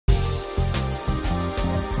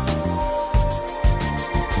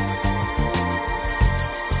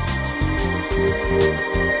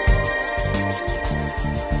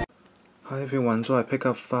Hi everyone, so I pick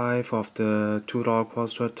up 5 of the $2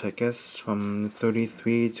 crossword tickets from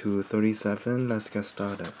 33 to 37. Let's get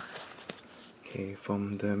started. Okay,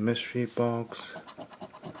 from the mystery box.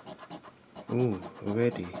 Ooh,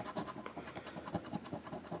 already.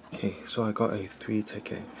 Okay, so I got a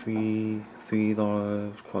 $3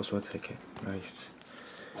 crossword ticket. Nice.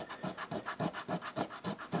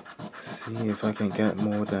 See if I can get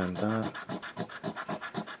more than that.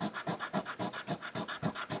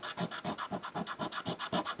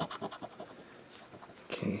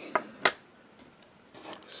 Okay.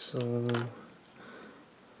 So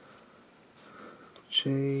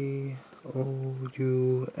J-O-U-S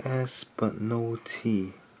but no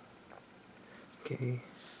T. Okay.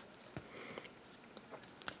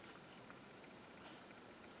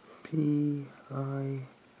 P-I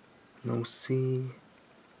no C.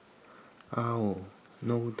 Owl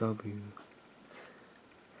no W.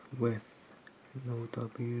 With no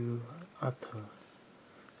W. Other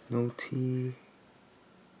no T.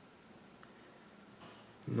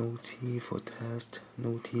 No T for test,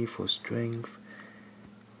 no T for strength.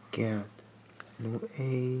 Get no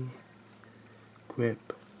A.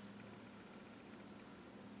 Grip.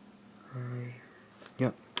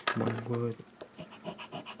 Yep, one word.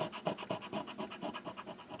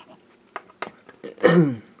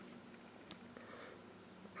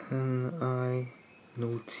 N-I,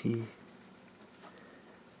 no T.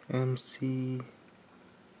 M-C,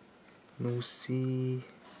 no C.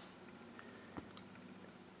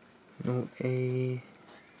 No A.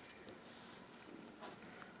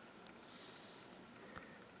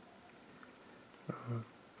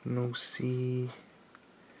 No C.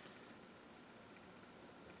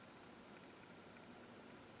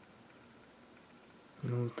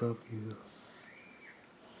 No W.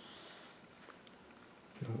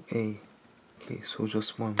 No A. Okay, so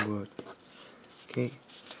just one word. Okay.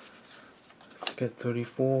 Let's get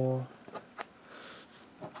 34.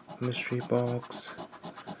 Mystery box.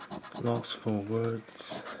 Lost for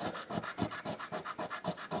words.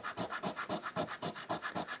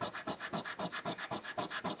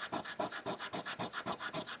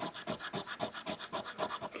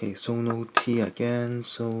 Okay, so no T again,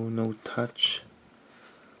 so no touch.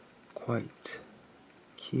 Quite.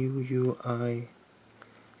 Q-U-I.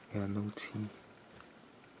 Yeah, no T.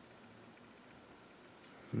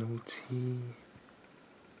 No T.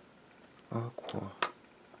 Aqua.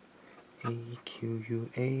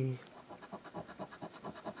 A-Q-U-A.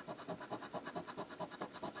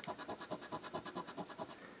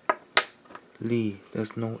 Lee.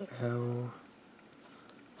 There's no L.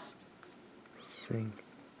 Sing.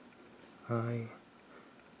 I.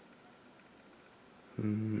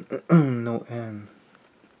 No N.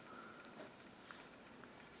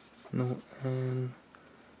 No N.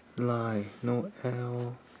 Lie. No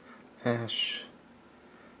L. Ash.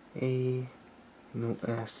 A. No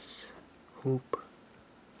S. Hoop.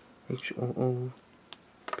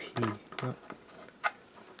 H-O-O-P. Yep.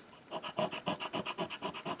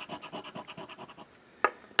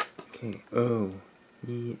 Okay. O.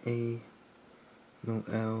 E-A. No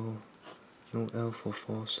L. No L for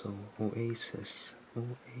fossil. Oasis.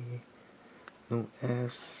 O-A. No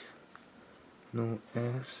S. No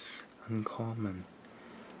S. Uncommon.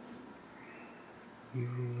 U.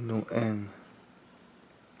 No N.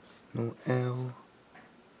 No L.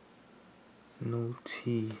 No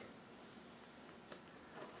T.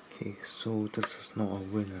 Okay, so this is not a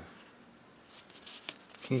winner.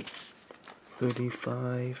 Okay,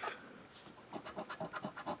 35.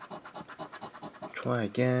 Try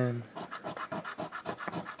again.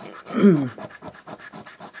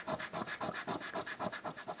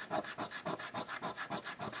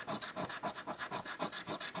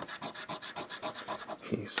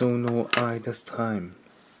 Okay, so no I this time.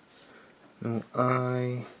 No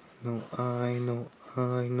I, no I, no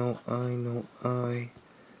I, no I, no I.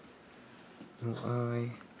 No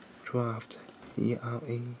I. Draft.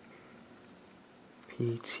 D-R-A-P-T.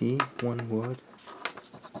 One word.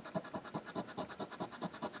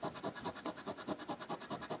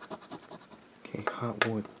 Okay,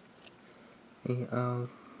 hardwood.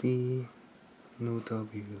 A-R-D. No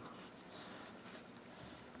W.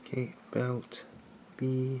 Okay, belt.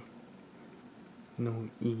 B. No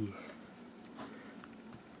E.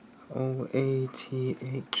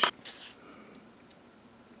 O-A-T-H.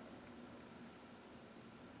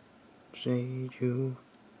 J-U.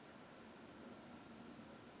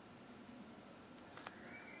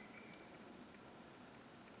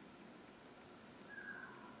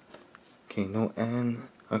 Okay, no N.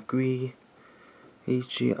 Agree.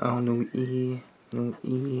 H-G-R. No E. No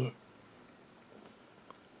E.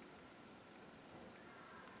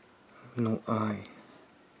 no I.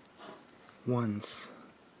 Once,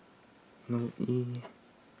 no E,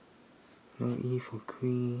 no E for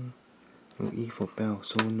queen, no E for bell,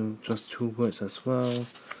 so no, just 2 words as well.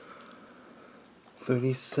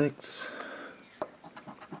 36,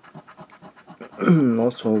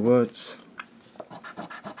 lots of words.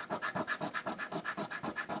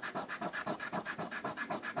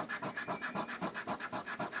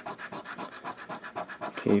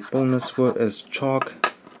 Okay, bonus word is chalk,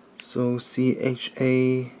 so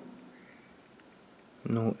CHA,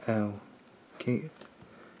 no L. Okay,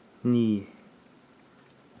 knee,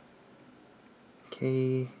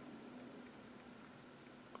 K,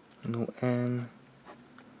 no N,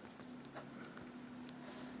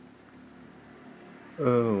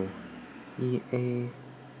 O, EA,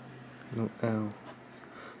 no L.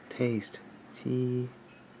 Taste, T,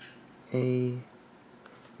 A,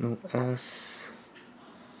 no S,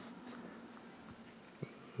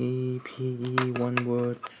 E, P, E, 1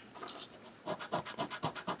 word.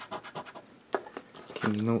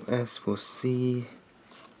 Okay, no S for C,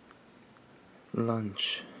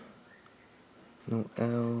 lunch, no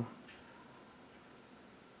L,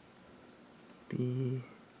 B,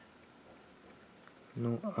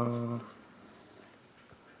 no R,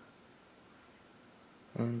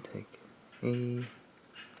 antic, A,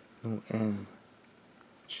 no N,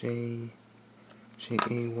 J,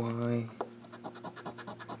 J-A-Y,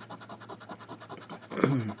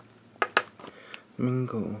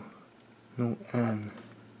 mingle, no N,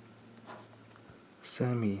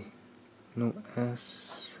 semi, no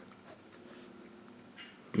S,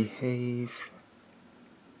 behave.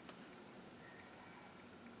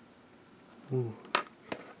 Ooh,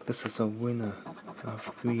 this is a winner of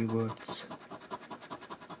 3 words.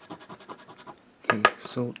 Okay,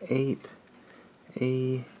 so 8,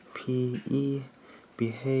 A-P-E,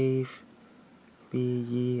 behave,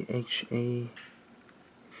 B-E-H-A-V-E,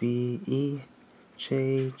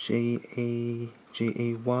 J-J-A-J-A-Y.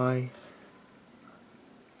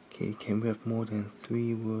 Okay, can we have more than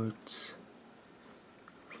 3 words?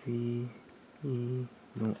 V-E,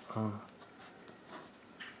 no R.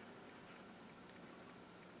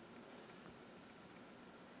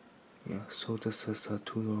 Yeah, so this is a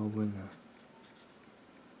 $2 winner.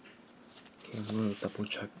 Okay, I'm going to double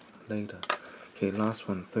check later. Okay, last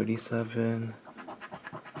one, 37.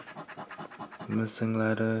 Missing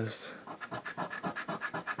letters.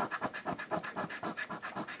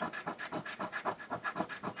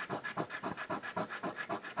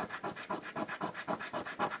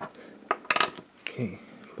 Okay,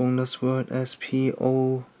 bonus word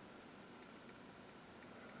S-P-O,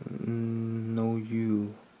 no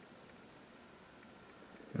U,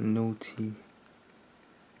 no T.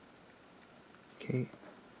 Okay,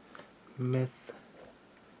 myth,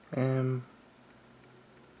 M,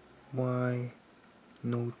 Y,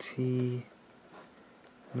 no T,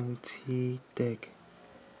 no T, dig,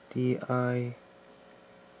 D-I,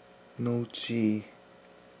 no G.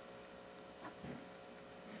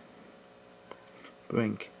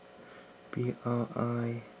 Brink,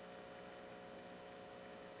 B-R-I,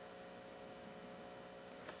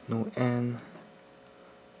 no N,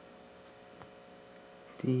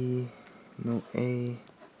 D, no A,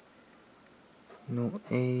 no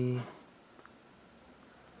A,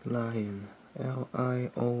 lion,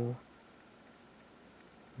 L-I-O,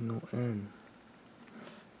 no N,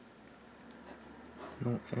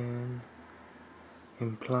 no N,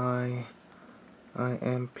 imply,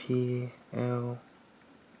 I-M-P-L-Y.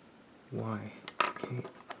 Okay.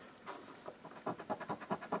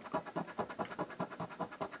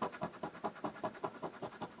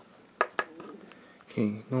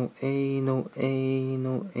 Okay, no A, no A,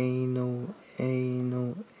 no A, no A,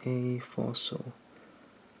 no A, fossil.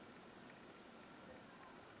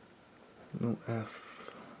 No F.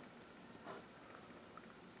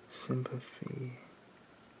 Sympathy.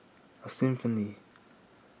 A symphony.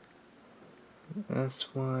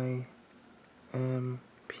 S-Y-M-P-H-O,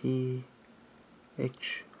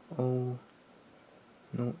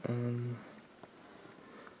 no N,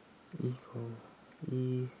 equal,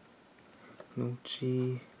 E, no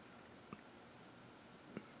G,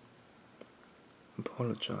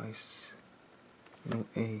 apologize, no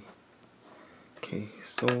A. Okay,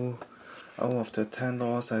 so out of the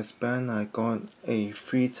 $10 I spent, I got a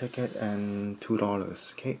free ticket and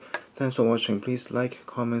 $2. Okay, thanks for watching. Please like,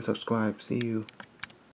 comment, subscribe. See you.